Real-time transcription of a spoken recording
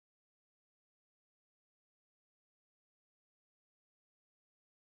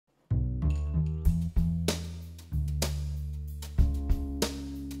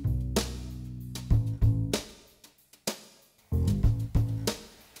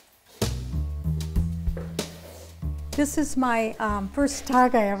This is my first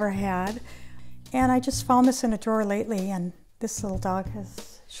dog I ever had, and I just found this in a drawer lately, and this little dog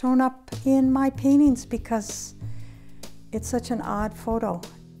has shown up in my paintings because it's such an odd photo.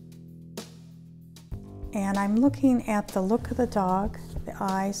 And I'm looking at the look of the dog, the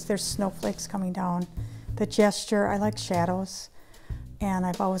eyes, there's snowflakes coming down, the gesture, I like shadows, and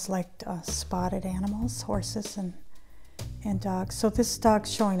I've always liked spotted animals, horses and dogs. So this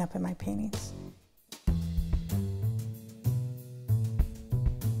dog's showing up in my paintings.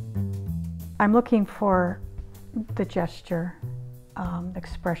 I'm looking for the gesture, the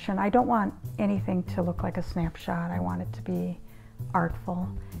expression. I don't want anything to look like a snapshot. I want it to be artful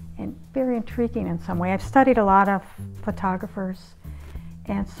and very intriguing in some way. I've studied a lot of photographers,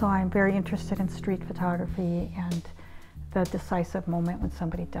 and so I'm very interested in street photography and the decisive moment when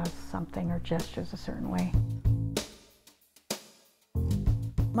somebody does something or gestures a certain way.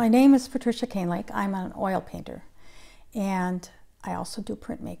 My name is Patricia Canelake. I'm an oil painter, and I also do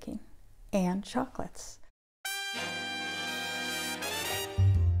printmaking and chocolates.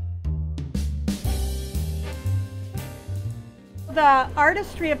 The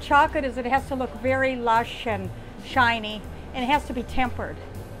artistry of chocolate is it has to look very lush and shiny, and it has to be tempered.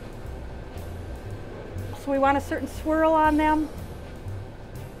 So we want a certain swirl on them.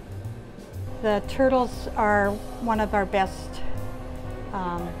 The turtles are one of our best,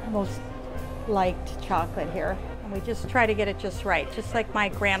 most liked chocolate here. And we just try to get it just right, just like my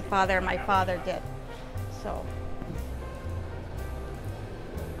grandfather and my father did. So.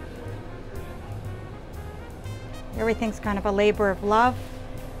 Everything's kind of a labor of love,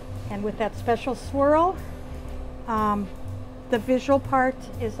 and with that special swirl, the visual part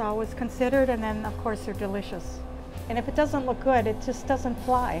is always considered, and then of course they're delicious. And if it doesn't look good, it just doesn't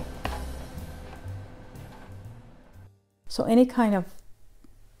fly. So any kind of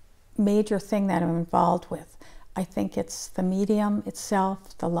major thing that I'm involved with, I think it's the medium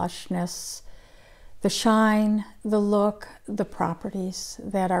itself, the lushness, the shine, the look, the properties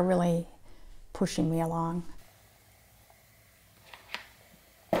that are really pushing me along.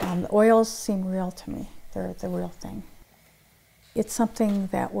 The oils seem real to me. They're the real thing. It's something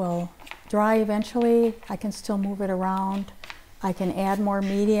that will dry eventually. I can still move it around. I can add more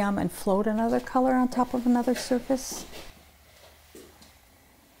medium and float another color on top of another surface.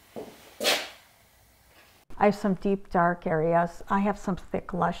 I have some deep dark areas. I have some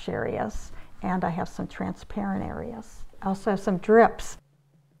thick lush areas, and I have some transparent areas. I also have some drips.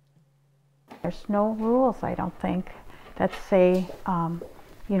 There's no rules, I don't think, that say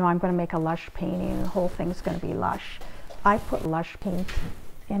you know, I'm going to make a lush painting and the whole thing's going to be lush. I put lush paint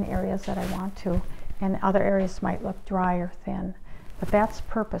in areas that I want to, and other areas might look dry or thin, but that's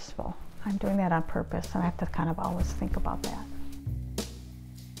purposeful. I'm doing that on purpose, and I have to kind of always think about that.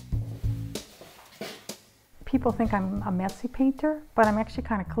 People think I'm a messy painter, but I'm actually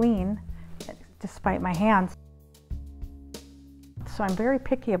kind of clean, despite my hands. So I'm very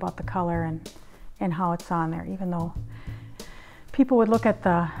picky about the color and how it's on there, even though people would look at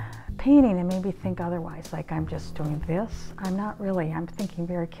the painting and maybe think otherwise, like I'm just doing this. I'm not really. I'm thinking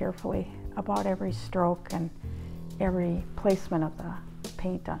very carefully about every stroke and every placement of the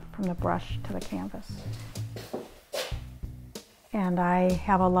paint from the brush to the canvas. And I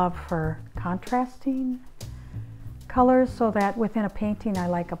have a love for contrasting colors, so that within a painting I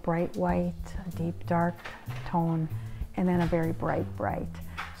like a bright white, a deep dark tone, and then a very bright.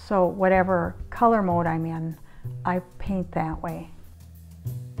 So whatever color mode I'm in, I paint that way.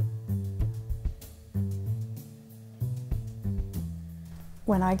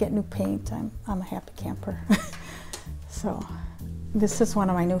 When I get new paint, I'm a happy camper. So this is one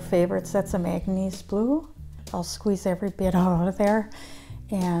of my new favorites. That's a manganese blue. I'll squeeze every bit out of there,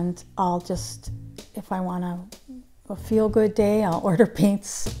 and I'll just, if I want a feel-good day, I'll order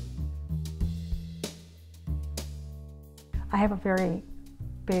paints. I have a very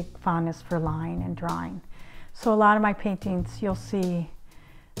big fondness for line and drawing. So a lot of my paintings, you'll see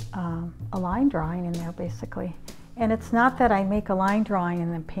a line drawing in there, basically. And it's not that I make a line drawing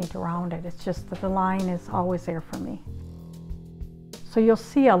and then paint around it. It's just that the line is always there for me. So you'll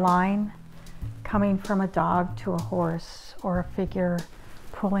see a line coming from a dog to a horse, or a figure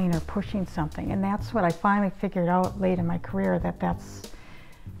pulling or pushing something. And that's what I finally figured out late in my career, that's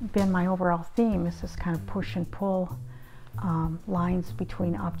been my overall theme, is this kind of push and pull lines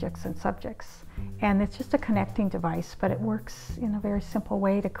between objects and subjects. And it's just a connecting device, but it works in a very simple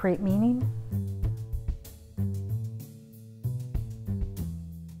way to create meaning.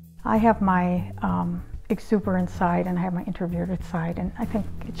 I have my exuberant side and I have my introverted side, and I think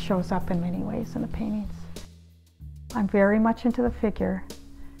it shows up in many ways in the paintings. I'm very much into the figure,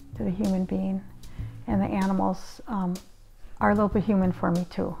 to the human being, and the animals are a little bit human for me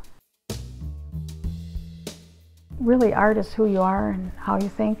too. Really, art is who you are and how you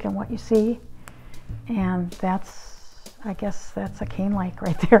think and what you see, and I guess that's a Canelake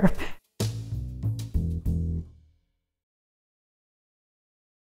right there.